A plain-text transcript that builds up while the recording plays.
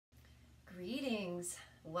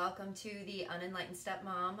Welcome to the Unenlightened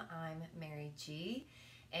Stepmom. I'm Mary G,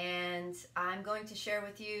 and I'm going to share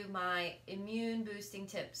with you my immune boosting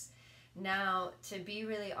tips. Now, to be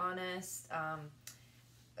really honest,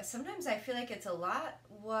 sometimes I feel like it's a lot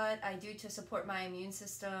what I do to support my immune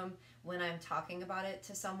system when I'm talking about it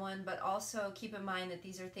to someone, but also keep in mind that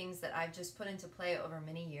these are things that I've just put into play over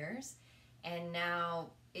many years, and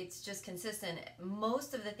now it's just consistent.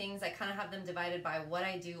 Most of the things I kind of have them divided by what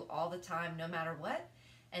I do all the time, no matter what,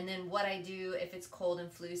 and then what I do if it's cold and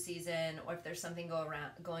flu season, or if there's something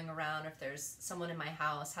going around, or if there's someone in my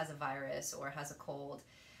house has a virus or has a cold.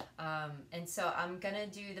 And so I'm gonna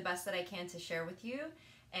do the best that I can to share with you.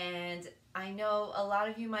 And I know a lot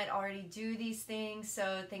of you might already do these things,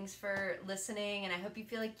 so thanks for listening, and I hope you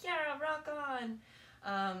feel like, yeah, rock on.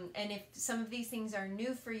 And if some of these things are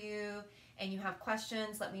new for you and you have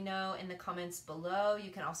questions, let me know in the comments below. You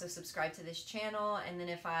can also subscribe to this channel, and then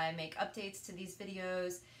if I make updates to these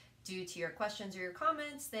videos due to your questions or your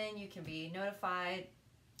comments, then you can be notified.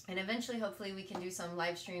 And eventually, hopefully, we can do some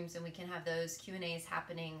live streams and we can have those Q&As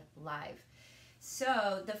happening live.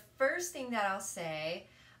 So the first thing that I'll say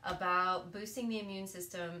about boosting the immune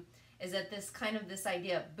system is that this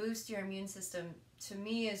idea, boost your immune system, to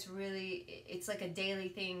me is really, it's like a daily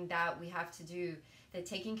thing that we have to do, that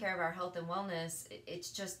taking care of our health and wellness,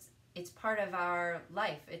 it's part of our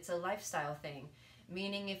life. It's a lifestyle thing,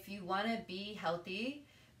 meaning if you want to be healthy,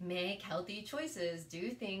 make healthy choices,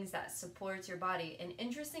 do things that support your body. And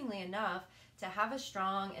interestingly enough, to have a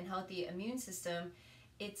strong and healthy immune system,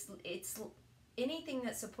 it's anything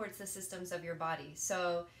that supports the systems of your body.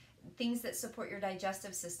 So things that support your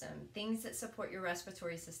digestive system, things that support your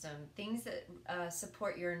respiratory system, things that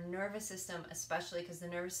support your nervous system, especially because the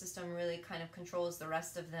nervous system really kind of controls the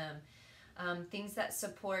rest of them, things that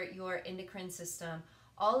support your endocrine system.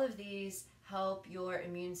 All of these help your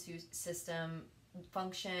immune system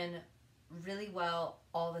function really well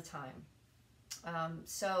all the time.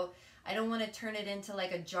 So I don't want to turn it into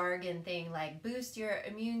like a jargon thing like boost your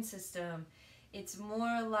immune system. It's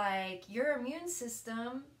more like your immune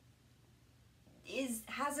system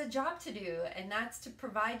has a job to do, and that's to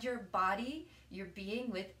provide your body, your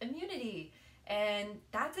being, with immunity. And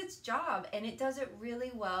that's its job, and it does it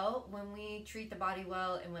really well when we treat the body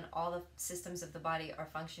well and when all the systems of the body are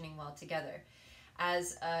functioning well together.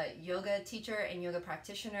 As a yoga teacher and yoga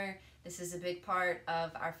practitioner, this is a big part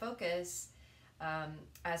of our focus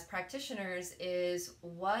as practitioners, is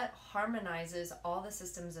what harmonizes all the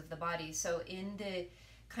systems of the body. So in the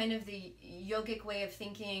kind of the yogic way of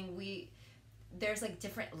thinking, there's like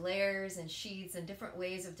different layers and sheaths and different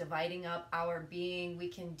ways of dividing up our being. We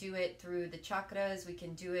can do it through the chakras, we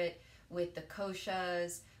can do it with the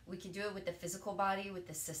koshas, we can do it with the physical body, with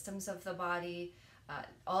the systems of the body,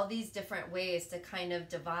 all these different ways to kind of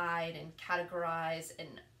divide and categorize, and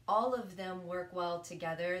all of them work well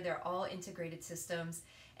together. They're all integrated systems,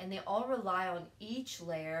 and they all rely on each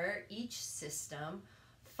layer, each system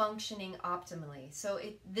functioning optimally. So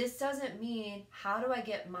this doesn't mean how do I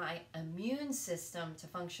get my immune system to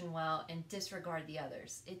function well and disregard the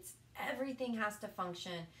others. It's everything has to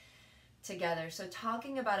function together. So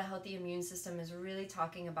talking about a healthy immune system is really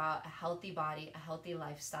talking about a healthy body, a healthy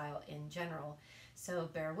lifestyle in general. So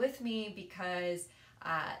bear with me, because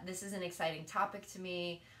this is an exciting topic to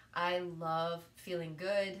me. I love feeling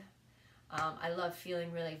good. I love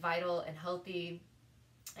feeling really vital and healthy.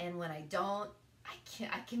 And when I don't,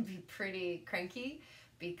 I can be pretty cranky,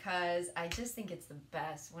 because I just think it's the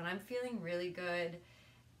best. When I'm feeling really good,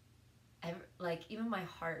 like even my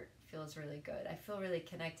heart feels really good. I feel really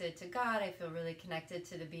connected to God. I feel really connected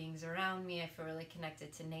to the beings around me. I feel really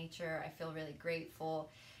connected to nature. I feel really grateful.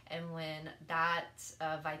 And when that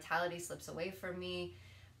vitality slips away from me,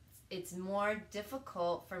 it's more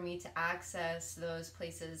difficult for me to access those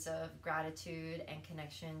places of gratitude and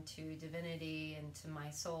connection to divinity and to my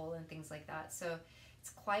soul and things like that. So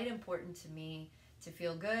it's quite important to me to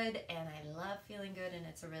feel good, and I love feeling good, and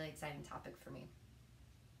it's a really exciting topic for me.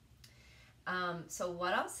 So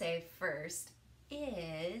what I'll say first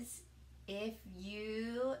is, if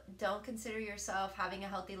you don't consider yourself having a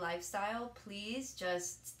healthy lifestyle, please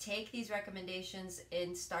just take these recommendations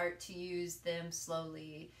and start to use them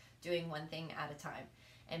slowly, doing one thing at a time,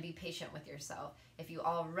 and be patient with yourself. If you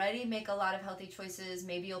already make a lot of healthy choices,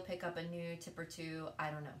 maybe you'll pick up a new tip or two,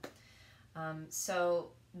 I don't know.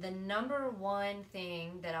 So the number one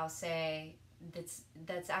thing that I'll say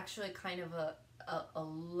that's actually kind of a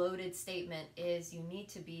loaded statement is you need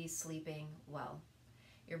to be sleeping well.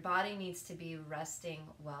 Your body needs to be resting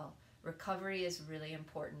well. Recovery is really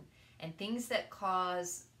important, and things that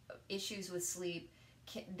cause issues with sleep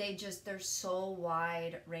they're so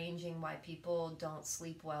wide ranging why people don't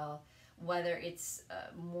sleep well, whether it's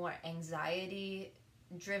more anxiety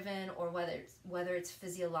driven or whether it's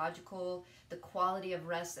physiological. The quality of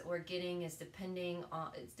rest that we're getting is dependent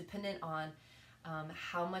on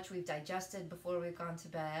how much we've digested before we've gone to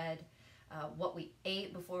bed, what we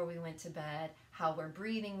ate before we went to bed, how we're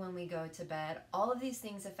breathing when we go to bed. All of these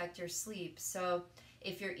things affect your sleep. So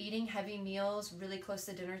if you're eating heavy meals really close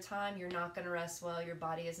to dinner time, you're not going to rest well. Your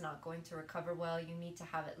body is not going to recover well. You need to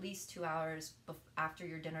have at least 2 hours after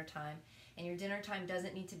your dinner time. And your dinner time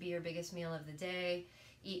doesn't need to be your biggest meal of the day.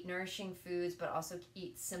 Eat nourishing foods, but also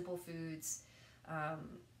eat simple foods,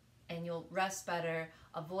 and you'll rest better.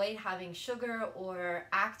 Avoid having sugar or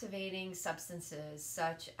activating substances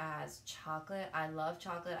such as chocolate. I love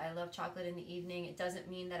chocolate. I love chocolate in the evening. It doesn't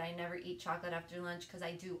mean that I never eat chocolate after lunch, because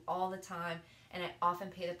I do all the time, and I often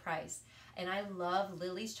pay the price. And I love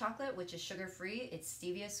Lily's chocolate, which is sugar-free. It's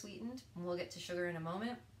stevia sweetened, and we'll get to sugar in a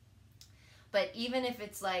moment. But even if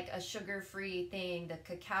it's like a sugar-free thing, the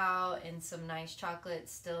cacao and some nice chocolate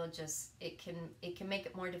still just, it can make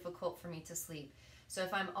it more difficult for me to sleep. So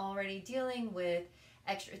if I'm already dealing with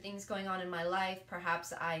extra things going on in my life,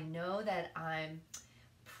 perhaps I know that I'm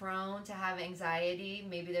prone to have anxiety.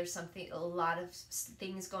 Maybe there's a lot of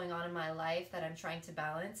things going on in my life that I'm trying to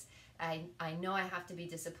balance. I know I have to be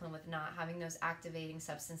disciplined with not having those activating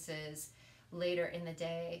substances later in the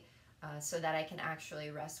day, so that I can actually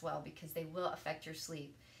rest well, because they will affect your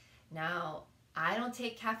sleep. Now, I don't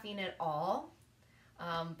take caffeine at all,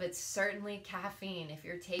 but certainly caffeine. If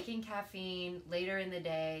you're taking caffeine later in the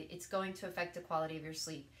day, it's going to affect the quality of your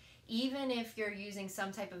sleep. Even if you're using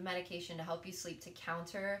some type of medication to help you sleep to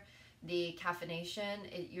counter the caffeination,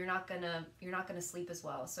 you're not gonna sleep as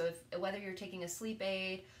well. So whether you're taking a sleep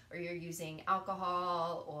aid or you're using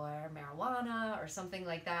alcohol or marijuana or something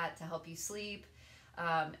like that to help you sleep,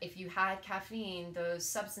 if you had caffeine, those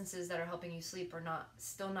substances that are helping you sleep are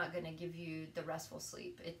still not going to give you the restful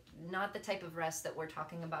sleep. Not the type of rest that we're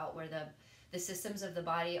talking about, where the systems of the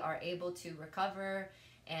body are able to recover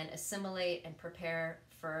and assimilate and prepare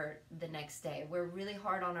for the next day. We're really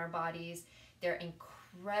hard on our bodies. They're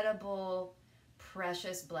incredible,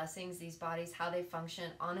 precious blessings, these bodies, how they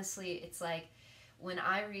function. Honestly, it's like when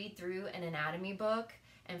I read through an anatomy book,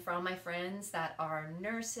 and for all my friends that are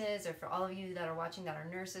nurses, or for all of you that are watching that are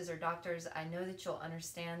nurses or doctors, I know that you'll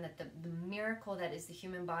understand that the miracle that is the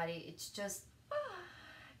human body, it's just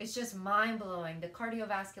mind-blowing. The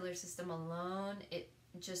cardiovascular system alone,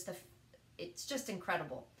 it's just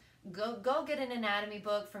incredible. Go get an anatomy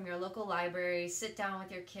book from your local library, sit down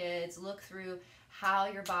with your kids, look through how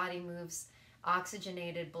your body moves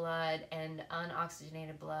oxygenated blood and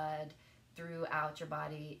unoxygenated blood throughout your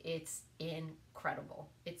body. It's incredible.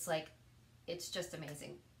 It's just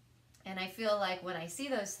amazing. And I feel like when I see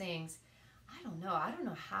those things, I don't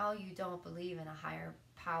know how you don't believe in a higher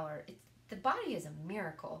power. The body is a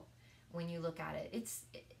miracle when you look at it.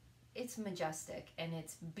 It's majestic, and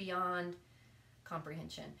it's beyond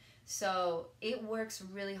comprehension. So it works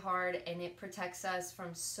really hard, and it protects us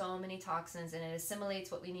from so many toxins, and it assimilates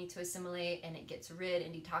what we need to assimilate, and it gets rid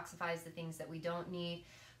and detoxifies the things that we don't need.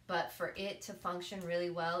 But for it to function really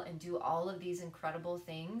well and do all of these incredible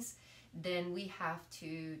things, then we have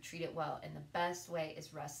to treat it well. And the best way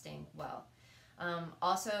is resting well.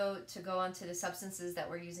 Also, to go on to the substances that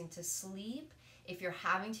we're using to sleep, if you're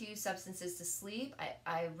having to use substances to sleep,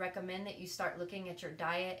 I recommend that you start looking at your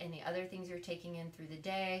diet and the other things you're taking in through the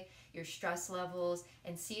day, your stress levels,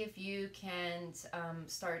 and see if you can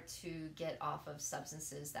start to get off of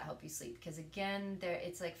substances that help you sleep. Because again,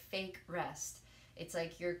 it's like fake rest. It's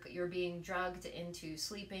like you're being drugged into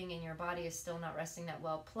sleeping, and your body is still not resting that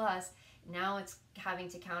well. Plus, now it's having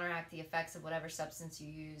to counteract the effects of whatever substance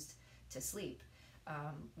you used to sleep,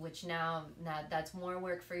 which now that's more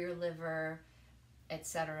work for your liver,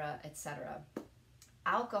 etc., etc.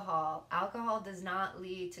 Alcohol does not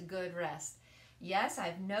lead to good rest. Yes,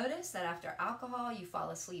 I've noticed that after alcohol, you fall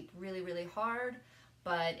asleep really, really hard.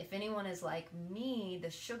 But if anyone is like me, the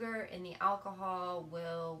sugar in the alcohol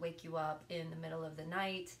will wake you up in the middle of the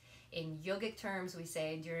night. In yogic terms, we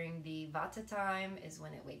say during the vata time is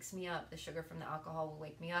when it wakes me up. The sugar from the alcohol will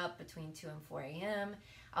wake me up between 2 and 4 a.m.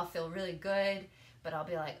 I'll feel really good, but I'll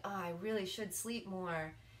be like, oh, I really should sleep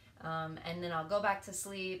more. And then I'll go back to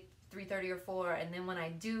sleep 3:30 or 4, and then when I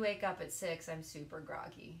do wake up at 6, I'm super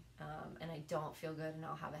groggy, and I don't feel good, and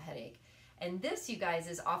I'll have a headache. And this, you guys,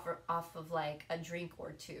 is off of like a drink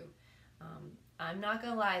or two. I'm not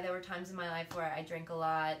gonna lie, there were times in my life where I drank a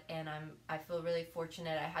lot, and I feel really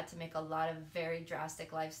fortunate. I had to make a lot of very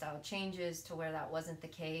drastic lifestyle changes to where that wasn't the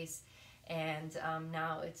case, And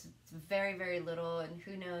now it's very, very little, and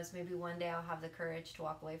who knows, maybe one day I'll have the courage to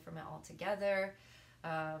walk away from it altogether.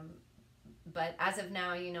 But as of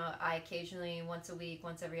now, you know, I occasionally, once a week,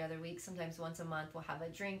 once every other week, sometimes once a month, will have a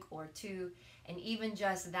drink or two. And even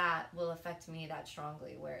just that will affect me that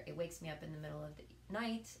strongly, where it wakes me up in the middle of the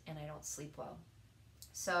night and I don't sleep well.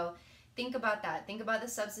 So think about that. Think about the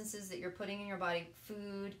substances that you're putting in your body,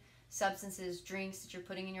 food, substances, drinks that you're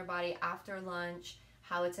putting in your body after lunch,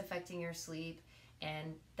 how it's affecting your sleep.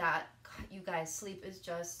 And that, you guys, sleep is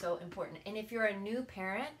just so important. And if you're a new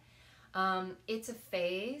parent, it's a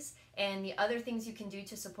phase, and the other things you can do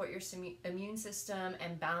to support your immune system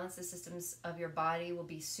and balance the systems of your body will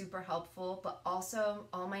be super helpful. But also,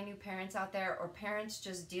 all my new parents out there, or parents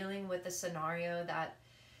just dealing with a scenario that,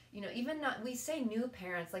 you know, even not, we say new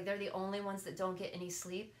parents like they're the only ones that don't get any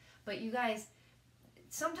sleep, but you guys,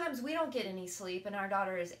 sometimes we don't get any sleep, and our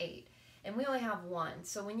daughter is 8 and we only have one.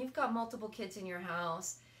 So when you've got multiple kids in your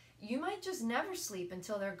house, you might just never sleep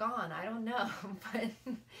until they're gone. I don't know.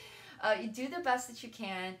 But you do the best that you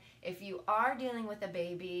can. If you are dealing with a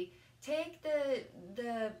baby, take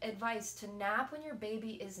the advice to nap when your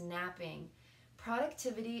baby is napping.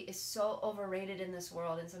 Productivity is so overrated in this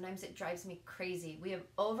world, and sometimes it drives me crazy. We have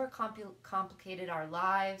overcomplicated our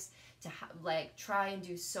lives to like try and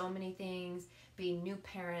do so many things, being new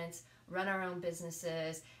parents, run our own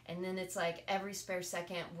businesses, and then it's like every spare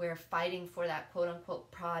second we're fighting for that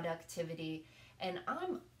quote-unquote productivity, and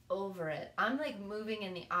I'm over it. I'm like moving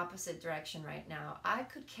in the opposite direction right now. I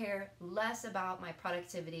could care less about my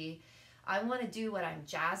productivity. I want to do what I'm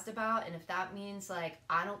jazzed about, and if that means like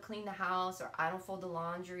I don't clean the house, or I don't fold the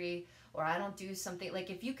laundry, or I don't do something, like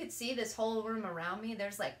if you could see this whole room around me,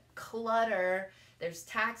 there's like clutter, there's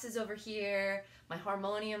taxes over here, my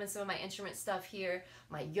harmonium and some of my instrument stuff here,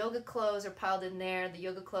 my yoga clothes are piled in there, the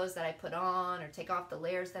yoga clothes that I put on or take off the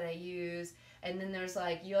layers that I use, and then there's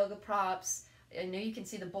like yoga props. I know you can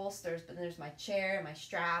see the bolsters, but then there's my chair, my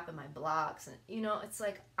strap, and my blocks, and you know, it's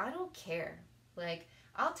like I don't care. Like,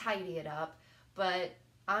 I'll tidy it up, but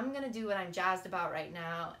I'm gonna do what I'm jazzed about right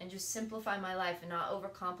now and just simplify my life and not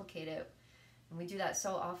overcomplicate it. And we do that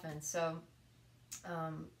so often. So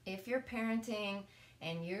if you're parenting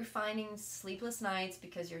and you're finding sleepless nights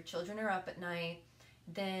because your children are up at night,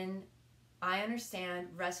 then I understand.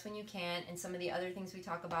 Rest when you can, and some of the other things we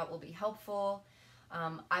talk about will be helpful.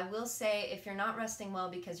 I will say, if you're not resting well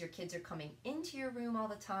because your kids are coming into your room all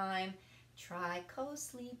the time, try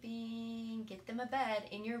co-sleeping. Get them a bed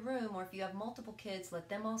in your room, or if you have multiple kids, let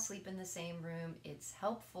them all sleep in the same room. It's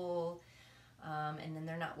helpful, and then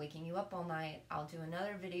they're not waking you up all night. I'll do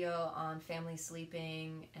another video on family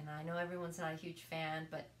sleeping, and I know everyone's not a huge fan,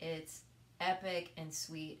 but it's epic and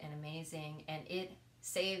sweet and amazing, and it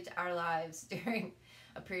saved our lives during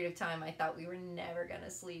a period of time I thought we were never gonna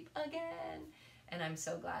sleep again. And I'm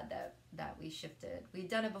so glad that we shifted. We'd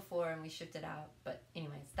done it before and we shifted out. But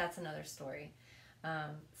anyways, that's another story.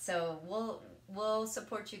 So we'll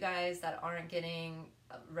support you guys that aren't getting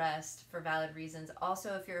rest for valid reasons.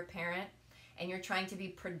 Also, if you're a parent and you're trying to be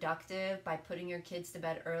productive by putting your kids to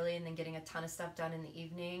bed early and then getting a ton of stuff done in the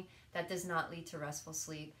evening, that does not lead to restful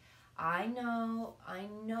sleep. I know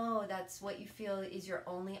that's what you feel is your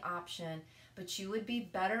only option, but you would be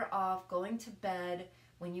better off going to bed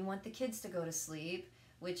when you want the kids to go to sleep,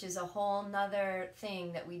 which is a whole nother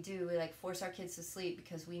thing that we do. We like force our kids to sleep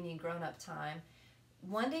because we need grown-up time.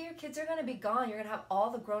 One day your kids are gonna be gone. You're gonna have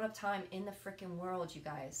all the grown-up time in the freaking world, you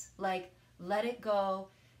guys. Like, let it go.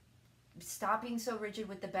 Stop being so rigid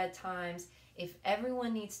with the bedtimes. If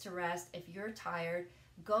everyone needs to rest, if you're tired,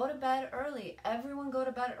 go to bed early. Everyone go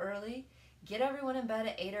to bed early. Get everyone in bed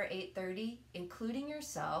at 8 or 8:30, including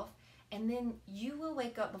yourself. And then you will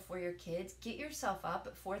wake up before your kids. Get yourself up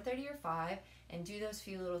at 4:30 or 5 and do those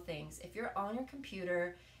few little things. If you're on your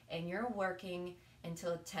computer and you're working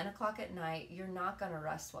until 10 o'clock at night, you're not going to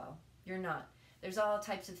rest well. You're not. There's all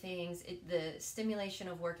types of things. The stimulation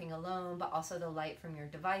of working alone, but also the light from your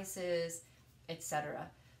devices,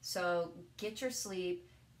 etc. So get your sleep.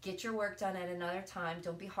 Get your work done at another time.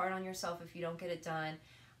 Don't be hard on yourself if you don't get it done.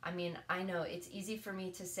 I mean, I know it's easy for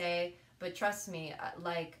me to say, but trust me,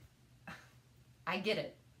 like, I get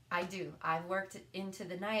it. I do. I've worked into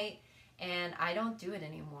the night and I don't do it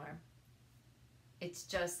anymore. It's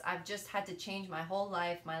just, I've just had to change my whole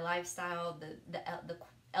life, my lifestyle, the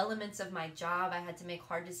elements of my job. I had to make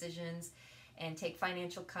hard decisions and take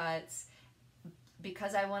financial cuts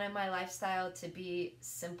because I wanted my lifestyle to be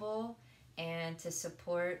simple and to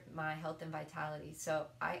support my health and vitality. So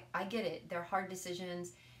I get it. They're hard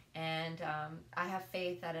decisions, and I have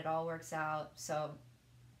faith that it all works out. So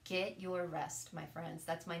get your rest, my friends.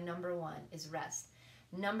 That's my number one, is rest.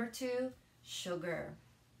 Number 2, sugar.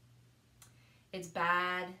 It's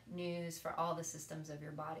bad news for all the systems of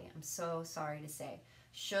your body. I'm so sorry to say.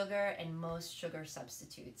 Sugar and most sugar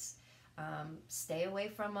substitutes. Stay away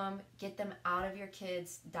from them. Get them out of your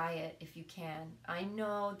kids' diet if you can. I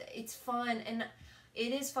know it's fun, and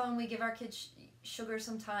it is fun. We give our kids sugar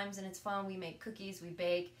sometimes, and it's fun. We make cookies, we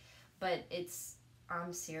bake, but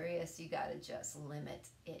I'm serious. You got to just limit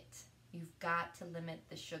it. You've got to limit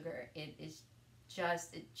the sugar. It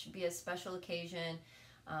should be a special occasion.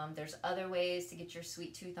 There's other ways to get your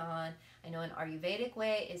sweet tooth on. I know an Ayurvedic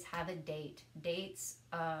way is have a date. Dates,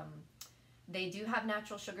 they do have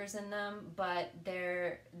natural sugars in them, but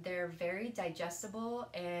they're very digestible,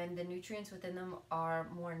 and the nutrients within them are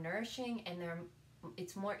more nourishing, and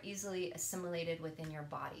it's more easily assimilated within your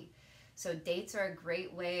body. So dates are a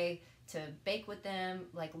great way to bake with them.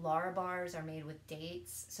 Like Lara bars are made with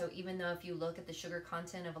dates. So even though if you look at the sugar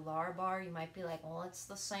content of a Lara bar, you might be like, well, it's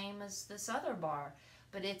the same as this other bar.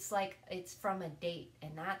 But it's from a date,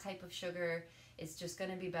 and that type of sugar is just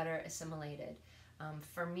going to be better assimilated.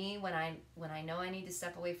 For me, when I know I need to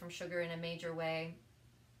step away from sugar in a major way,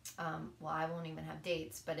 well, I won't even have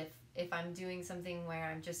dates. But if I'm doing something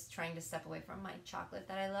where I'm just trying to step away from my chocolate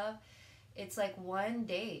that I love, it's like one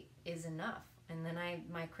date is enough, and then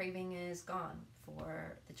my craving is gone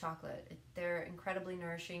for the chocolate. They're incredibly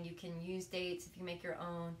nourishing. You can use dates if you make your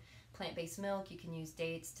own plant-based milk. You can use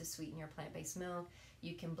dates to sweeten your plant-based milk.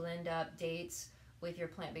 You can blend up dates with your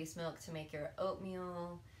plant-based milk to make your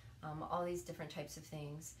oatmeal, all these different types of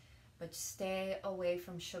things. But stay away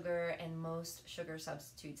from sugar and most sugar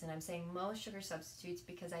substitutes. And I'm saying most sugar substitutes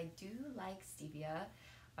because I do like stevia.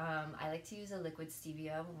 I like to use a liquid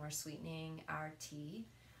stevia when we're sweetening our tea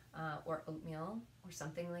or oatmeal or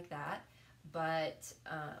something like that. But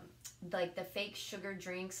like the fake sugar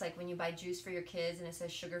drinks, like when you buy juice for your kids and it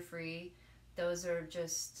says sugar-free, those are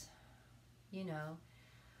just,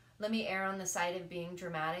 let me err on the side of being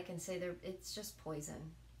dramatic and say it's just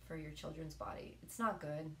poison for your children's body. It's not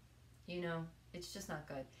good, it's just not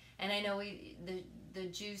good. And I know the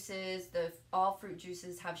juices, all fruit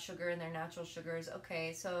juices have sugar in their natural sugars.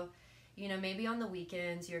 Okay, so maybe on the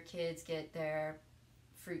weekends your kids get their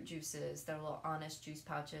fruit juices, their little Honest juice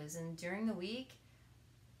pouches, and during the week,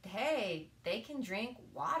 hey, they can drink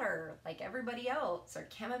water like everybody else, or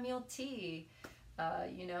chamomile tea.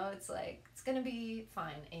 It's gonna be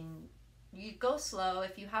fine. And you go slow.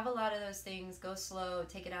 If you have a lot of those things, go slow,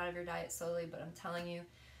 take it out of your diet slowly. But I'm telling you,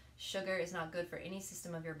 sugar is not good for any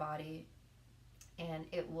system of your body, and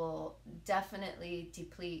it will definitely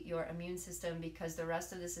deplete your immune system because the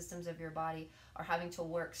rest of the systems of your body are having to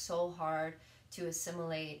work so hard to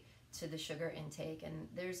assimilate to the sugar intake. And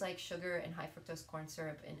there's like sugar and high fructose corn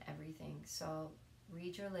syrup in everything. So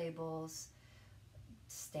read your labels,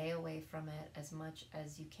 stay away from it as much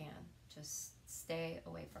as you can. Just stay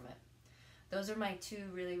away from it. Those are my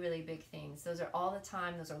 2 really, really big things. Those are all the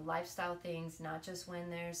time. Those are lifestyle things, not just when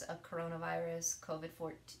there's a coronavirus,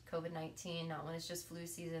 COVID-19, not when it's just flu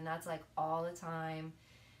season. That's like all the time.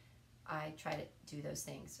 I try to do those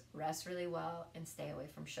things. Rest really well and stay away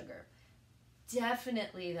from sugar.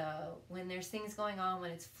 Definitely, though, when there's things going on,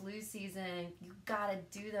 when it's flu season, you gotta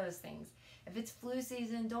do those things. If it's flu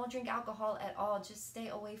season, don't drink alcohol at all. Just stay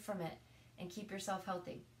away from it and keep yourself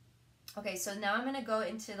healthy. Okay, so now I'm gonna go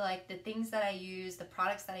into like the things that I use, the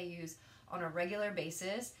products that I use on a regular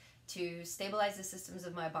basis to stabilize the systems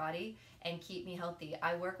of my body and keep me healthy.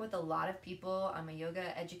 I work with a lot of people. I'm a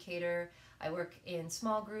yoga educator. I work in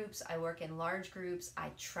small groups. I work in large groups. I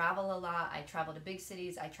travel a lot. I travel to big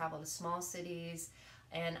cities. I travel to small cities.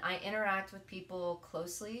 And I interact with people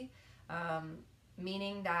closely,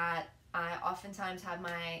 meaning that I oftentimes have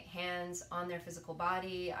my hands on their physical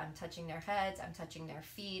body. I'm touching their heads. I'm touching their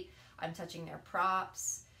feet. I'm touching their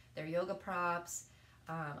props, their yoga props.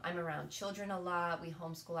 I'm around children a lot. We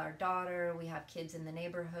homeschool our daughter. We have kids in the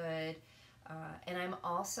neighborhood. And I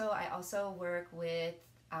also work with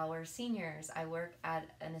our seniors. I work at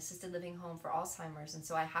an assisted living home for Alzheimer's. And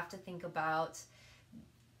so I have to think about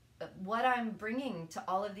what I'm bringing to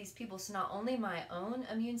all of these people. So not only my own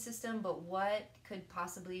immune system, but what could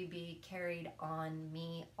possibly be carried on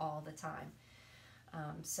me all the time.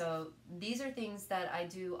 So these are things that I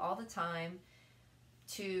do all the time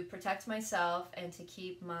to protect myself and to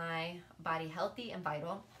keep my body healthy and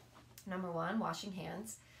vital. Number 1, washing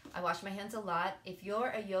hands. I wash my hands a lot. If you're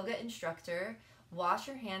a yoga instructor, wash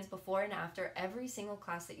your hands before and after every single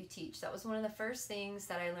class that you teach. That was one of the first things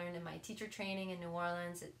that I learned in my teacher training in New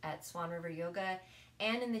Orleans at Swan River Yoga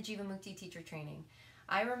and in the Jivamukti teacher training.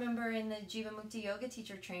 I remember in the Jivamukti yoga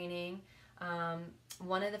teacher training,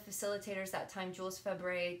 One of the facilitators that time, Jules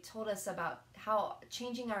Fabre, told us about how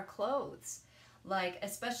changing our clothes, like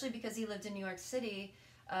especially because he lived in New York City,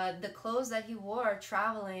 the clothes that he wore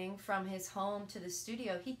traveling from his home to the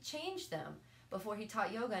studio, he changed them before he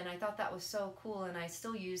taught yoga, and I thought that was so cool, and I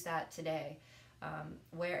still use that today.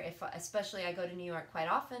 Where if especially I go to New York quite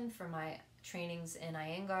often for my trainings in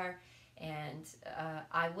Iyengar, and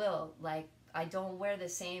I don't wear the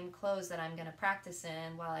same clothes that I'm going to practice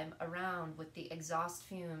in while I'm around with the exhaust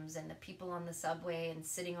fumes and the people on the subway and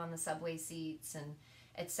sitting on the subway seats and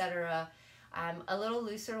etc. I'm a little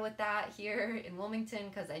looser with that here in Wilmington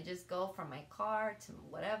because I just go from my car to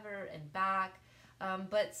whatever and back.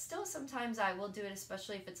 But still sometimes I will do it,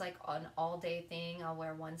 especially if it's like an all-day thing. I'll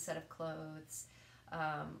wear one set of clothes.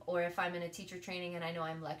 Or if I'm in a teacher training and I know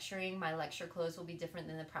I'm lecturing, my lecture clothes will be different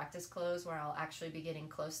than the practice clothes, where I'll actually be getting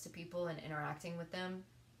close to people and interacting with them.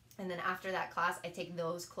 And then after that class, I take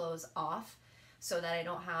those clothes off so that I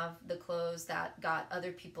don't have the clothes that got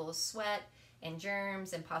other people's sweat and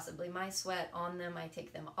germs and possibly my sweat on them. I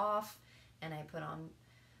take them off and I put on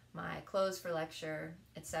my clothes for lecture,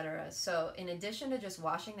 etc. So in addition to just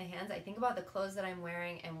washing the hands, I think about the clothes that I'm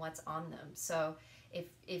wearing and what's on them. So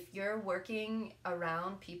if you're working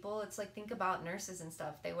around people, it's like, think about nurses and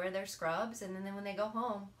stuff. They wear their scrubs, and then when they go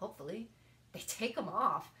home, hopefully, they take them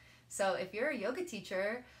off. So if you're a yoga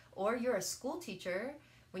teacher or you're a school teacher,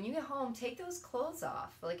 when you get home, take those clothes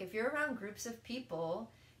off. Like if you're around groups of people,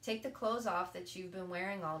 take the clothes off that you've been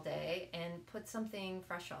wearing all day and put something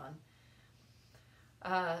fresh on.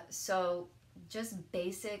 So just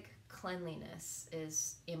basic cleanliness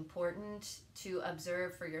is important to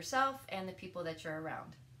observe for yourself and the people that you're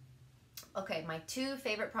around. Okay, my two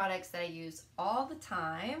favorite products that I use all the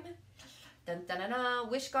time. Dun, dun, dun, dun.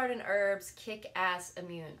 Wish Garden Herbs Kick-Ass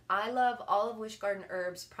Immune. I love all of Wish Garden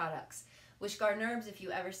Herbs products. Wish Garden Herbs, if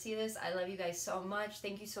you ever see this, I love you guys so much.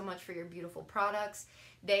 Thank you so much for your beautiful products.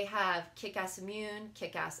 They have Kick-Ass Immune,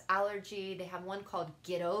 Kick-Ass Allergy. They have one called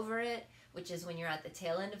Get Over It, which is when you're at the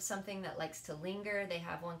tail end of something that likes to linger. They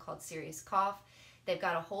have one called Serious Cough. They've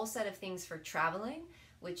got a whole set of things for traveling,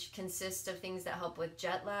 which consists of things that help with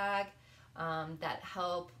jet lag, that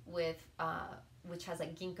help with, which has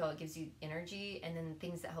like ginkgo, it gives you energy, and then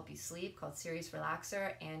things that help you sleep called Serious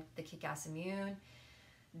Relaxer and the Kick-Ass Immune.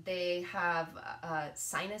 They have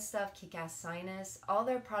sinus stuff, Kick-Ass Sinus. All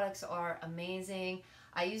their products are amazing.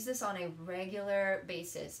 I use this on a regular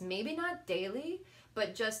basis, maybe not daily,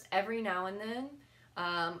 but just every now and then.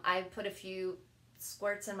 I put a few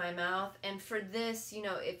squirts in my mouth, and for this, you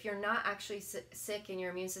know, if you're not actually sick and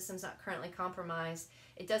your immune system's not currently compromised,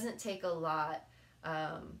 it doesn't take a lot.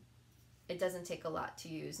 It doesn't take a lot to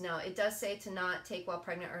use. Now, it does say to not take while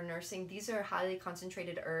pregnant or nursing. These are highly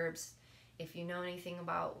concentrated herbs. If you know anything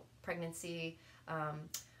about pregnancy,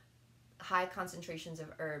 high concentrations of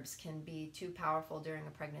herbs can be too powerful during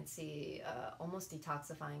a pregnancy, almost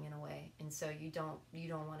detoxifying in a way. And so you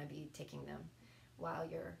don't want to be taking them while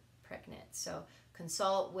you're pregnant. So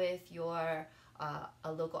consult with your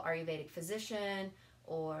a local Ayurvedic physician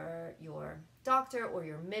or your doctor or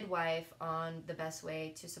your midwife on the best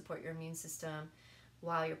way to support your immune system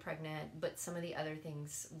while you're pregnant. But some of the other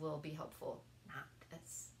things will be helpful.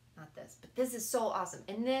 Not this, but this is so awesome.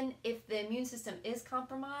 And then if the immune system is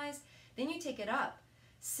compromised, then you take it up.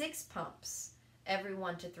 6 pumps every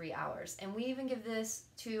 1 to 3 hours. And we even give this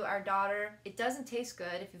to our daughter. It doesn't taste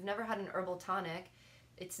good. If you've never had an herbal tonic,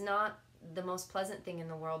 it's not the most pleasant thing in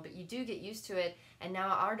the world, but you do get used to it. And now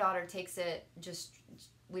our daughter takes it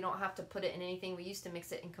we don't have to put it in anything. We used to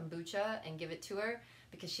mix it in kombucha and give it to her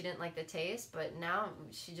because she didn't like the taste, but now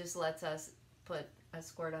she just lets us put a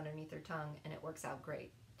squirt underneath her tongue and it works out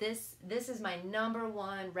great. This is my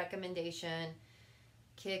 #1 recommendation,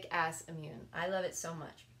 Kick-Ass Immune. I love it so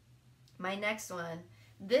much. My next one,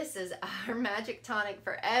 this is our magic tonic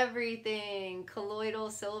for everything, colloidal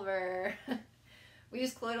silver. We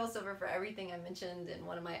use colloidal silver for everything. I mentioned in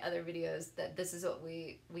one of my other videos that this is what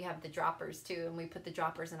we have the droppers too, and we put the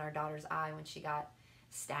droppers in our daughter's eye when she got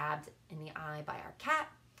stabbed in the eye by our cat.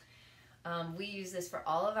 We use this for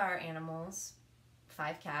all of our animals,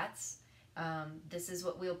 5 cats. This is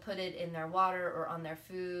what we'll put it in their water or on their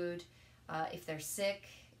food. If they're sick,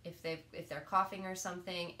 if they're coughing or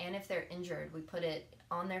something, and if they're injured, we put it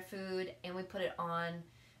on their food and we put it on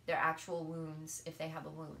their actual wounds if they have a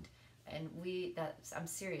wound. And I'm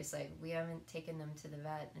serious, like we haven't taken them to the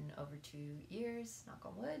vet in over 2 years, knock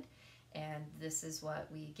on wood, and this is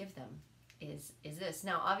what we give them, is this.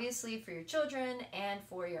 Now obviously for your children and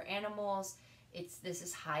for your animals, this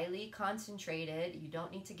is highly concentrated. You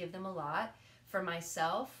don't need to give them a lot. For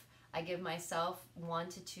myself, I give myself 1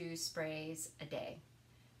 to 2 sprays a day.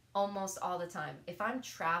 almost all the time. If I'm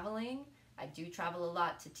traveling, I do travel a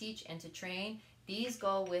lot to teach and to train. These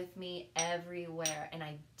go with me everywhere, and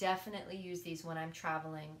I definitely use these when I'm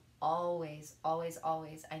traveling. Always, always,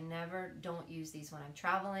 always. I never don't use these when I'm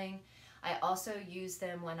traveling. I also use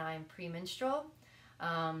them when I'm premenstrual,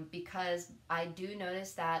 because I do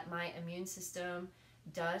notice that my immune system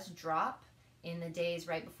does drop in the days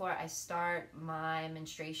right before I start my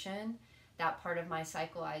menstruation. That part of my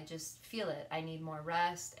cycle, I just feel it. I need more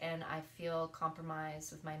rest, and I feel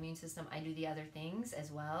compromised with my immune system. I do the other things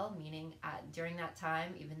as well, meaning during that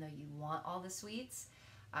time, even though you want all the sweets,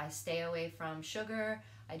 I stay away from sugar,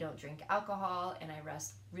 I don't drink alcohol, and I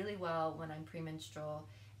rest really well when I'm premenstrual,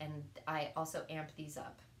 and I also amp these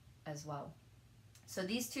up as well. So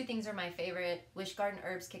these two things are my favorite: Wish Garden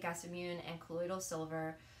Herbs Kick-Ass Immune and Colloidal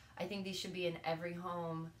Silver. I think these should be in every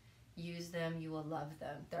home. Use them, you will love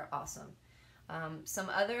them. They're awesome. Some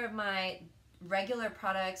other of my regular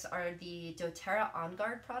products are the doTERRA On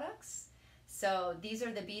Guard products. So these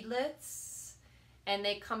are the beadlets, and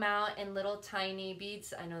they come out in little tiny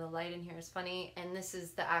beads. I know the light in here is funny, and this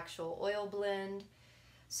is the actual oil blend.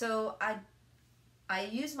 So I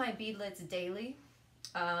use my beadlets daily.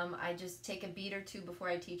 I just take a bead or two before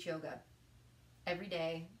I teach yoga every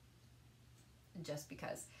day, just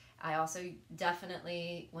because. I also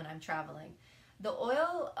definitely when I'm traveling. The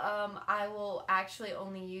oil I will actually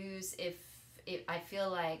only use if I feel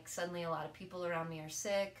like suddenly a lot of people around me are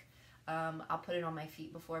sick. I'll put it on my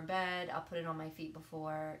feet before bed. I'll put it on my feet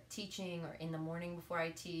before teaching, or in the morning before I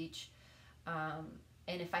teach. And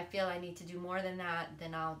if I feel I need to do more than that,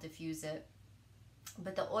 then I'll diffuse it.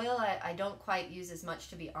 But the oil I don't quite use as much,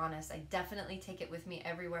 to be honest. I definitely take it with me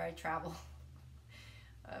everywhere I travel.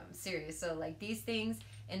 Serious. So like these things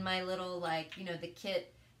in my little, like, you know, the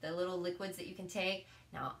kit, the little liquids that you can take.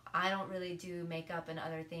 Now, I don't really do makeup and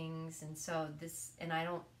other things, and so and I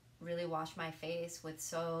don't really wash my face with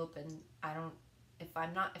soap, and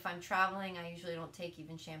if I'm traveling, I usually don't take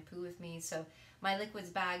even shampoo with me. So my liquids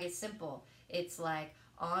bag is simple. It's like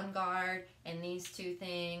On Guard and these two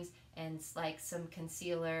things, and it's like some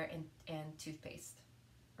concealer and toothpaste,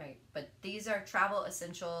 right? But these are travel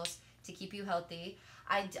essentials to keep you healthy.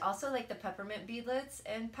 I also like the peppermint beadlets,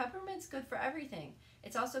 and peppermint's good for everything.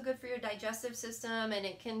 It's also good for your digestive system, and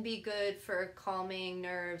it can be good for calming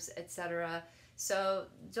nerves, etc. So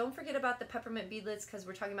don't forget about the peppermint beadlets, because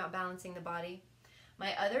we're talking about balancing the body.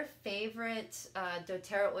 My other favorite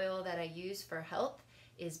doTERRA oil that I use for health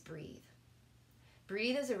is Breathe.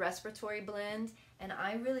 Breathe is a respiratory blend, and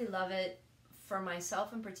I really love it for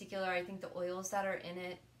myself in particular. I think the oils that are in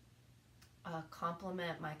it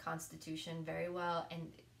complement my constitution very well,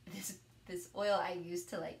 and this oil I use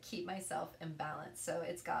to like keep myself in balance. So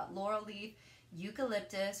it's got laurel leaf,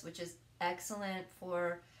 eucalyptus, which is excellent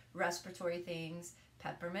for respiratory things,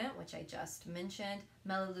 peppermint, which I just mentioned,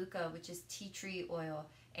 melaleuca, which is tea tree oil,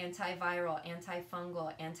 antiviral,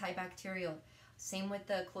 antifungal, antibacterial. Same with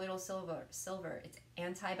the colloidal silver. It's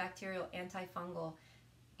antibacterial, antifungal,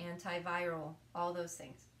 antiviral, all those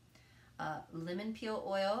things. Lemon peel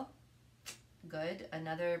oil, good,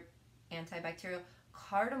 another antibacterial.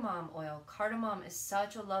 Cardamom oil. Cardamom is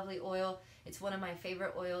such a lovely oil. It's one of my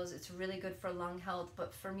favorite oils. It's really good for lung health,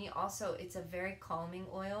 but for me also, it's a very calming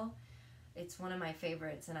oil. It's one of my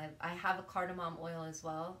favorites, and I have a cardamom oil as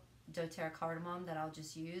well, doTERRA cardamom, that I'll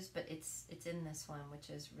just use, but it's in this one, which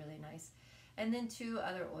is really nice. And then two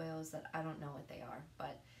other oils that I don't know what they are,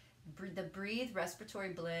 but the Breathe Respiratory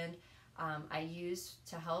Blend I use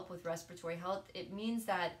to help with respiratory health. It means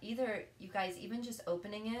that either, you guys, even just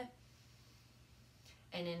opening it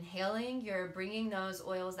and inhaling, you're bringing those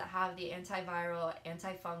oils that have the antiviral,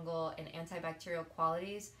 antifungal, and antibacterial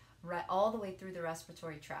qualities right all the way through the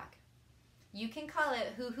respiratory tract. You can call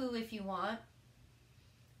it hoo-hoo if you want,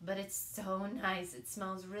 but it's so nice. It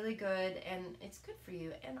smells really good, and it's good for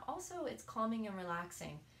you, and also it's calming and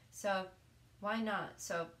relaxing. So why not?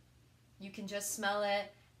 So you can just smell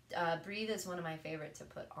it. Breathe is one of my favorite to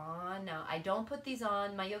put on. Now, I don't put these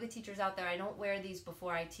on. My yoga teachers out there, I don't wear these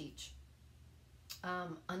before I teach.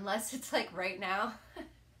 Unless it's like right now,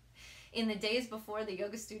 in the days before the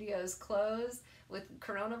yoga studios closed with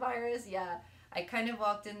coronavirus, yeah, I kind of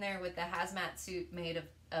walked in there with a hazmat suit made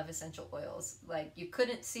of essential oils. Like, you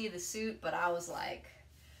couldn't see the suit, but I was like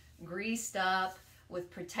greased up with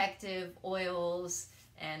protective oils.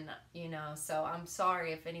 And, you know, so I'm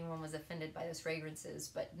sorry if anyone was offended by those fragrances.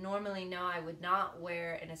 But normally, no, I would not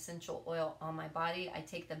wear an essential oil on my body. I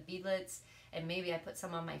take the beadlets and maybe I put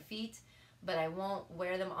some on my feet, but I won't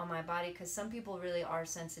wear them on my body because some people really are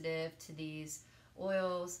sensitive to these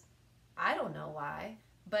oils. I don't know why,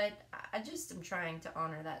 but I just am trying to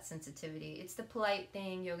honor that sensitivity. It's the polite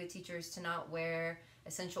thing, yoga teachers, to not wear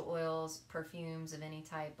essential oils, perfumes of any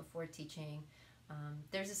type before teaching.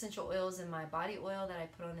 There's essential oils in my body oil that I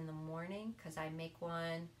put on in the morning because I make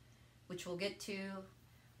one, which we'll get to,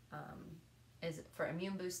 is for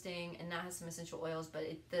immune boosting, and that has some essential oils, but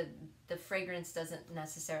the fragrance doesn't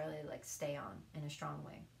necessarily like stay on in a strong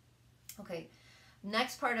way. Okay,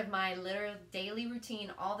 next part of my literal daily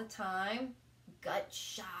routine all the time, gut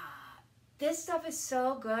shot. This stuff is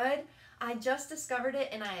so good. I just discovered it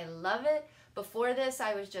and I love it. Before this,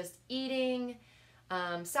 I was just eating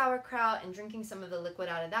sauerkraut and drinking some of the liquid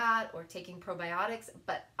out of that, or taking probiotics,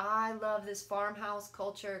 but I love this farmhouse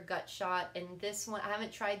culture gut shot. And this one, I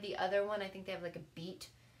haven't tried the other one. I think they have like a beet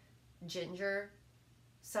ginger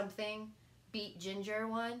something, beet ginger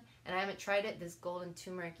one, and I haven't tried it. This golden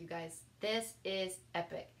turmeric, you guys, this is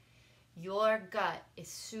epic. Your gut is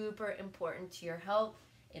super important to your health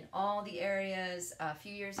in all the areas. A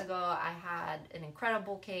few years ago, I had an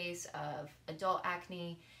incredible case of adult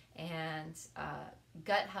acne, and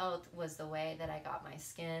gut health was the way that I got my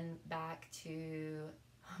skin back to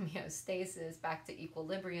homeostasis, back to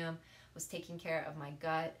equilibrium, was taking care of my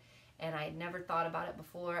gut. And I had never thought about it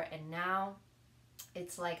before, and now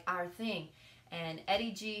it's like our thing. And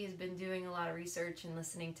Eddie G has been doing a lot of research and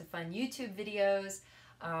listening to fun YouTube videos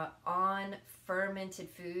on fermented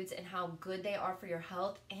foods and how good they are for your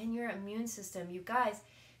health and your immune system. You guys,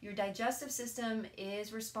 your digestive system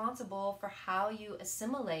is responsible for how you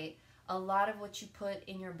assimilate a lot of what you put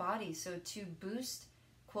in your body. So to boost,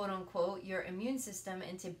 quote unquote, your immune system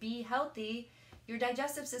and to be healthy, your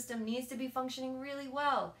digestive system needs to be functioning really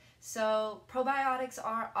well. So probiotics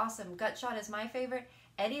are awesome. Gut shot is my favorite.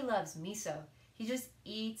 Eddie loves miso. He just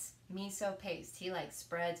eats miso paste. He like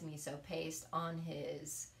spreads miso paste on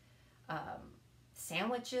his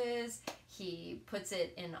sandwiches. He puts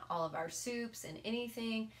it in all of our soups and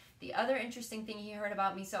anything. The other interesting thing he heard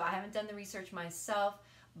about miso, I haven't done the research myself,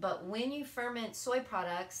 but when you ferment soy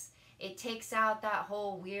products, it takes out that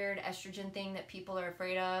whole weird estrogen thing that people are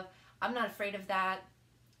afraid of. I'm not afraid of that.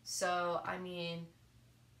 So, I mean,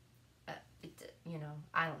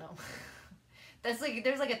 I don't know. That's like,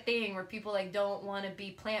 there's like a thing where people like don't want to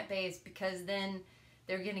be plant-based because then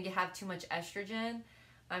they're going to have too much estrogen.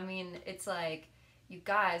 I mean, it's like, you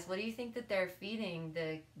guys, what do you think that they're feeding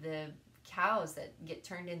the cows that get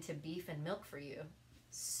turned into beef and milk for you?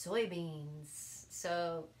 Soybeans.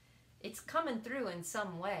 So it's coming through in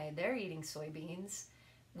some way. They're eating soybeans,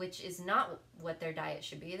 which is not what their diet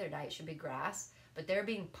should be. Their diet should be grass, but they're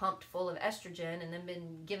being pumped full of estrogen and then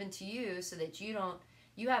been given to you so that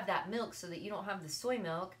you have that milk so that you don't have the soy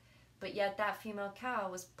milk, but yet that female cow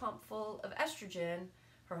was pumped full of estrogen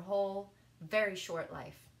her whole very short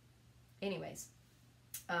life. Anyways,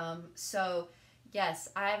 so yes,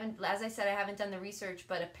 as I said, I haven't done the research,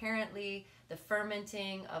 but apparently the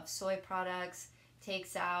fermenting of soy products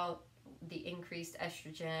takes out the increased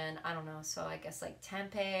estrogen. I don't know, so I guess like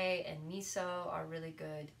tempeh and miso are really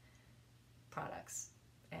good products.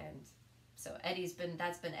 And so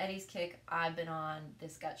that's been Eddie's kick. I've been on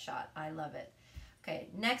this gut shot. I love it. Okay,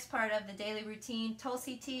 next part of the daily routine,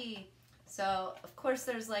 Tulsi tea. So of course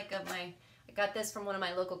there's like I got this from one of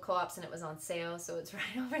my local co-ops and it was on sale, so it's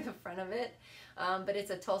right over the front of it. But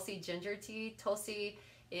it's a Tulsi ginger tea. Tulsi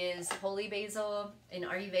is holy basil. In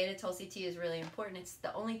Ayurveda, Tulsi tea is really important. It's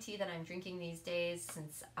the only tea that I'm drinking these days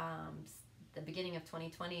since the beginning of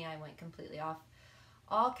 2020. I went completely off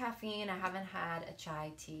all caffeine. I haven't had a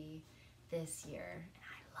chai tea this year. And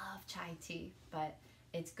I love chai tea, but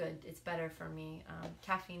it's good. It's better for me.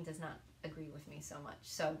 Caffeine does not agree with me so much.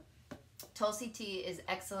 So Tulsi tea is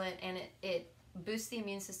excellent, and it boosts the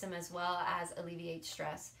immune system as well as alleviates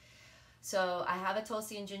stress. So I have a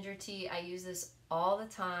Tulsi and ginger tea. I use this all the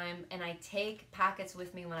time, and I take packets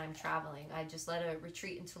with me when I'm traveling. I just led a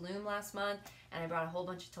retreat in Tulum last month, and I brought a whole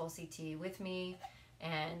bunch of Tulsi tea with me.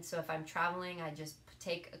 And so if I'm traveling, I just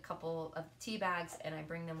take a couple of tea bags and I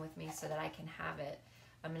bring them with me so that I can have it.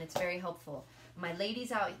 I mean, it's very helpful. My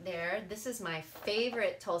ladies out there, this is my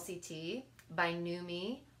favorite Tulsi tea by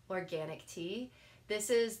Numi Organic Tea. This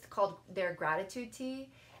is called their Gratitude Tea.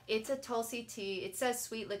 It's a Tulsi tea. It says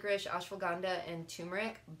sweet licorice, ashwagandha, and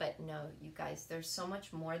turmeric, but no, you guys, there's so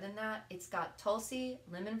much more than that. It's got Tulsi,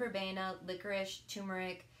 lemon verbena, licorice,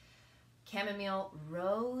 turmeric, chamomile,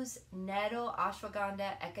 rose, nettle,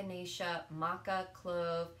 ashwagandha, echinacea, maca,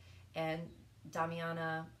 clove, and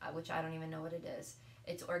damiana, which I don't even know what it is.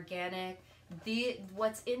 It's organic.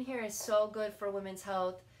 What's in here is so good for women's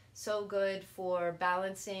health, so good for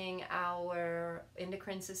balancing our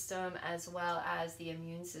endocrine system as well as the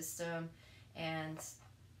immune system. And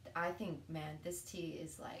I think, man, this tea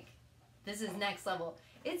is like, this is next level.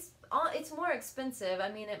 It's more expensive.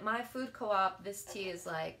 I mean, at my food co-op, this tea is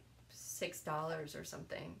like $6 or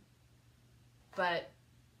something. But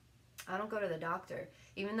I don't go to the doctor,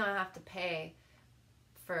 even though I have to pay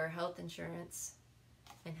for health insurance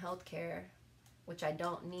and health care, which I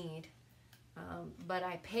don't need. But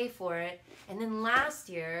I pay for it. And then last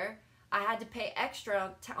year, I had to pay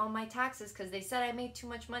extra on my taxes because they said I made too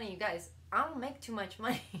much money. You guys, I don't make too much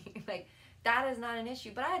money. Like, that is not an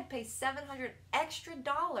issue. But I had to pay $700 extra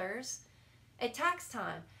at tax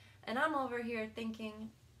time. And I'm over here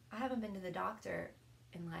thinking, I haven't been to the doctor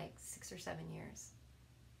in like 6 or 7 years.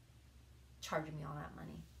 Charging me all that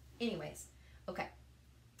money. Anyways, okay.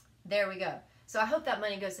 There we go. So I hope that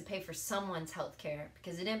money goes to pay for someone's health care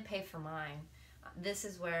because it didn't pay for mine. This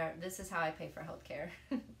is how I pay for health care.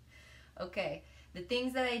 Okay. The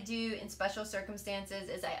things that I do in special circumstances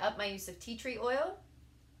is I up my use of tea tree oil.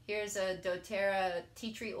 Here's a doTERRA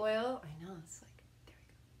tea tree oil. I know, it's like, there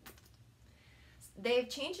we go. They've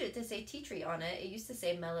changed it to say tea tree on it. It used to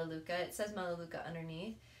say Melaleuca. It says Melaleuca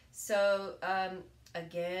underneath. So,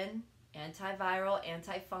 again, antiviral,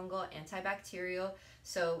 antifungal, antibacterial.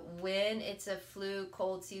 So when it's a flu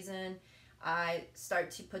cold season, I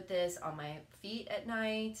start to put this on my feet at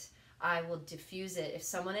night. I will diffuse it. If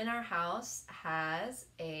someone in our house has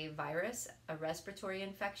a virus, a respiratory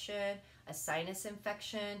infection, a sinus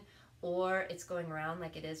infection, or it's going around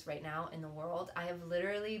like it is right now in the world, I have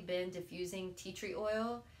literally been diffusing tea tree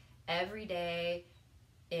oil every day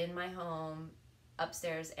in my home,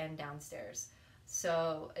 upstairs and downstairs.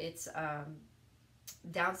 So it's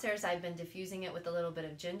downstairs I've been diffusing it with a little bit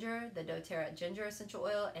of ginger, the doTERRA ginger essential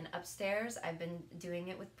oil, and upstairs I've been doing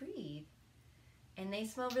it with Breathe. And they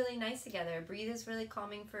smell really nice together. Breathe is really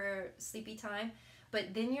calming for sleepy time.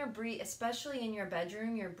 But then you're especially in your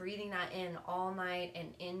bedroom, you're breathing that in all night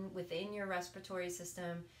and within your respiratory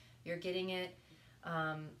system. You're getting it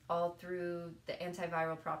all through the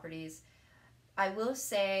antiviral properties. I will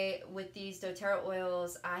say with these doTERRA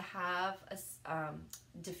oils, I have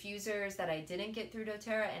diffusers that I didn't get through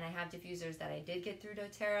doTERRA, and I have diffusers that I did get through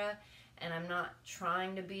doTERRA. And I'm not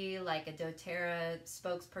trying to be like a doTERRA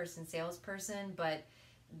spokesperson, salesperson, but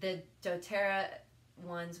the doTERRA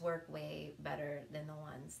ones work way better than the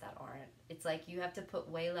ones that aren't. It's like you have to put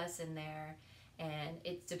way less in there, and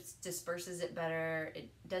it disperses it better.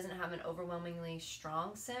 It doesn't have an overwhelmingly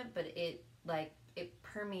strong scent, but it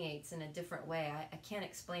permeates in a different way. I can't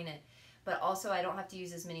explain it. But also I don't have to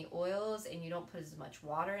use as many oils, and you don't put as much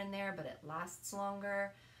water in there, but it lasts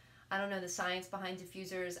longer. I don't know the science behind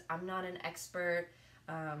diffusers. I'm not an expert.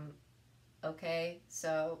 Okay,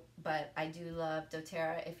 so, but I do love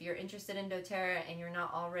doTERRA. If you're interested in doTERRA and you're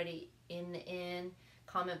not already in,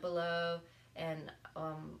 comment below, and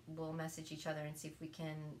we'll message each other and see if we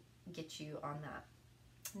can get you on that.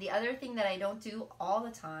 The other thing that I don't do all the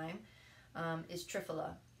time is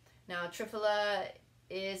Triphala. Now, Triphala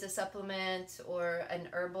is a supplement or an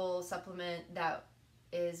herbal supplement that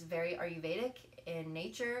is very Ayurvedic in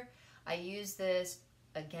nature. I use this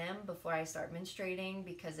again before I start menstruating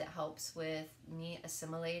because it helps with me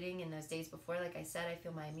assimilating in those days before. Like I said, I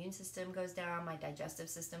feel my immune system goes down, my digestive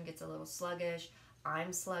system gets a little sluggish,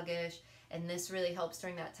 I'm sluggish, and this really helps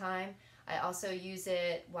during that time. I also use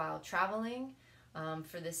it while traveling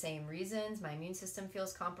for the same reasons. My immune system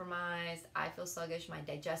feels compromised, I feel sluggish, my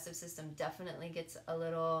digestive system definitely gets a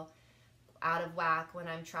little out of whack when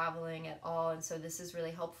I'm traveling at all, and so this is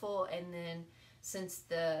really helpful. And then since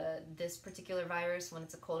this particular virus, when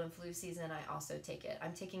it's a cold and flu season, I also take it.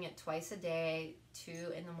 I'm taking it twice a day,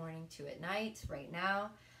 2 in the morning, 2 at night right now,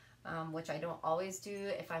 which I don't always do.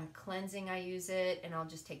 If I'm cleansing, I use it, and I'll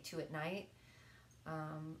just take 2 at night.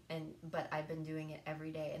 But I've been doing it every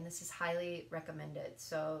day, and this is highly recommended.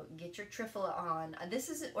 So get your Triphala on. This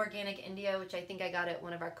is Organic India, which I think I got at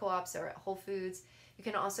one of our co-ops or at Whole Foods. You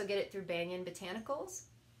can also get it through Banyan Botanicals,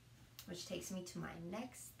 which takes me to my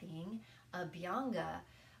next thing, Abhyanga.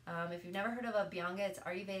 If you've never heard of Abhyanga, it's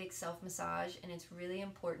Ayurvedic self-massage, and it's really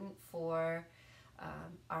important for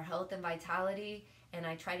our health and vitality. And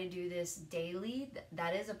I try to do this daily.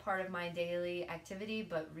 That is a part of my daily activity,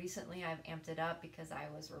 but recently I've amped it up because I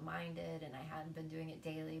was reminded, and I hadn't been doing it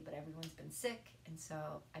daily, but everyone's been sick, and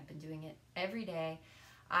so I've been doing it every day.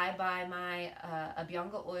 I buy my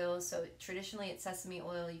Abhyanga oils, so traditionally it's sesame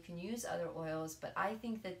oil. You can use other oils, but I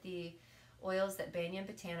think that the oils that Banyan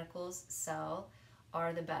Botanicals sell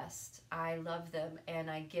are the best. I love them, and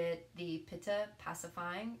I get the Pitta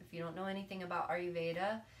pacifying. If you don't know anything about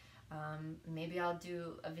Ayurveda, maybe I'll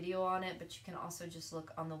do a video on it, but you can also just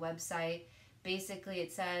look on the website. basically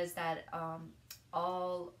it says that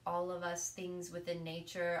all of us things within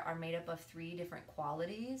nature are made up of 3 different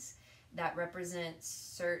qualities that represent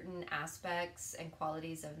certain aspects and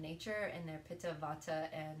qualities of nature, and they're Pitta, Vata,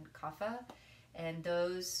 and Kapha. And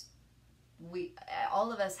those, we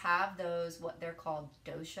all of us have those, what they're called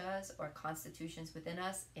doshas or constitutions within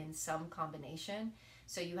us in some combination.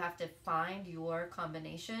 So you have to find your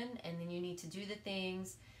combination, and then you need to do the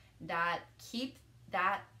things that keep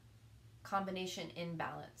that combination in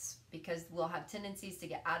balance, because we'll have tendencies to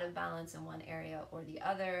get out of balance in one area or the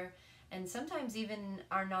other, and sometimes even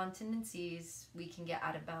our non-tendencies we can get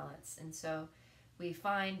out of balance. And so we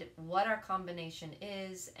find what our combination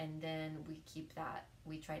is, and then we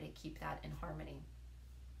try to keep that in harmony.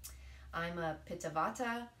 I'm a Pitta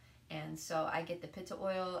Vata, and so I get the Pitta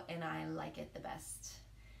oil and I like it the best.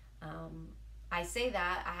 I say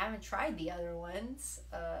that, I haven't tried the other ones,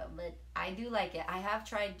 but I do like it. I have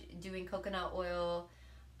tried doing coconut oil,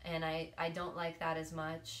 and I don't like that as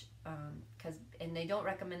much, and they don't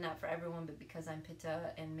recommend that for everyone, but because I'm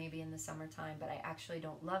Pitta and maybe in the summertime, but I actually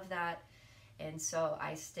don't love that. And so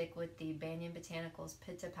I stick with the Banyan Botanicals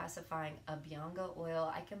Pitta Pacifying Abhyanga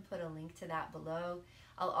oil. I can put a link to that below.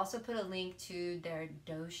 I'll also put a link to their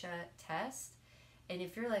dosha test. And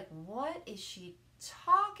if you're like, what is she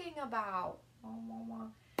talking about?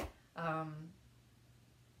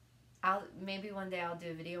 Maybe one day I'll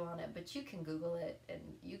do a video on it, but you can Google it and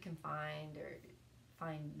you can find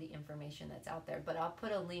the information that's out there. But I'll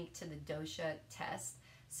put a link to the dosha test,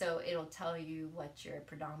 so it'll tell you what your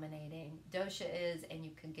predominating dosha is, and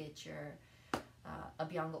you can get your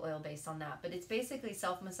Abhyanga oil based on that. But it's basically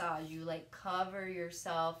self-massage. You like cover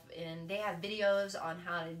yourself in, they have videos on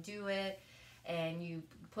how to do it, and you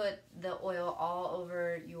put the oil all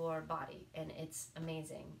over your body, and it's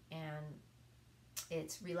amazing, and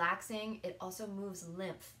it's relaxing. It also moves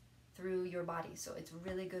lymph through your body, so it's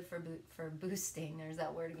really good for boosting, there's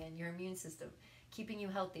that word again, your immune system, keeping you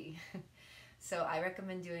healthy. So I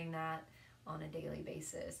recommend doing that on a daily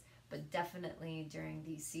basis, but definitely during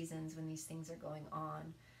these seasons when these things are going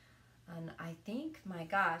on. And I think, my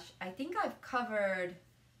gosh, I think I've covered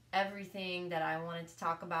everything that I wanted to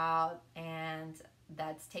talk about, and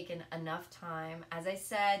that's taken enough time. As I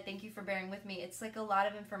said, thank you for bearing with me. It's like a lot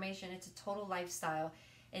of information. It's a total lifestyle.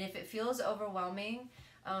 And if it feels overwhelming,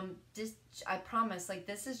 I promise, like,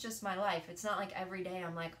 this is just my life. It's not like every day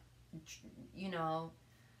I'm like, you know,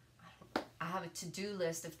 I have a to-do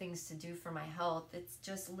list of things to do for my health. It's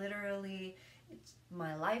just literally, it's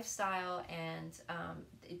my lifestyle, and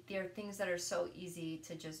there are things that are so easy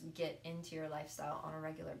to just get into your lifestyle on a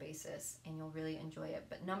regular basis, and you'll really enjoy it.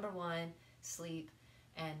 But number 1, sleep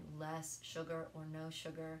and less sugar or no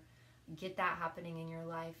sugar. Get that happening in your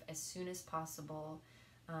life as soon as possible.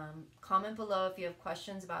 Comment below if you have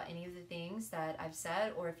questions about any of the things that I've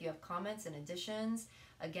said, or if you have comments and additions.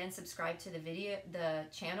 Again, subscribe to the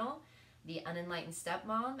channel, The Unenlightened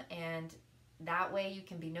Stepmom, and that way you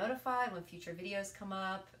can be notified when future videos come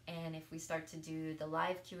up, and if we start to do the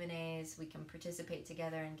live Q&As, we can participate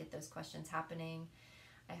together and get those questions happening.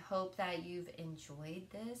 I hope that you've enjoyed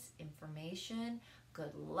this information.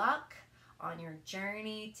 Good luck on your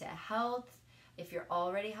journey to health. If you're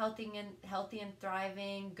already healthy and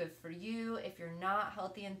thriving, good for you. If you're not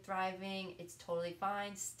healthy and thriving, it's totally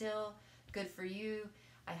fine. Still good for you.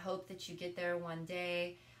 I hope that you get there one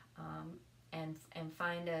day, and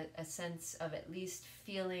find a sense of at least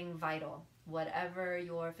feeling vital, whatever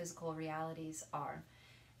your physical realities are.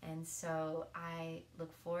 And so I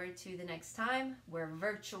look forward to the next time we're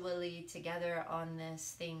virtually together on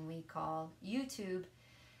this thing we call YouTube.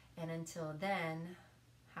 And until then,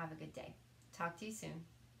 have a good day. Talk to you soon.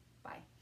 Bye.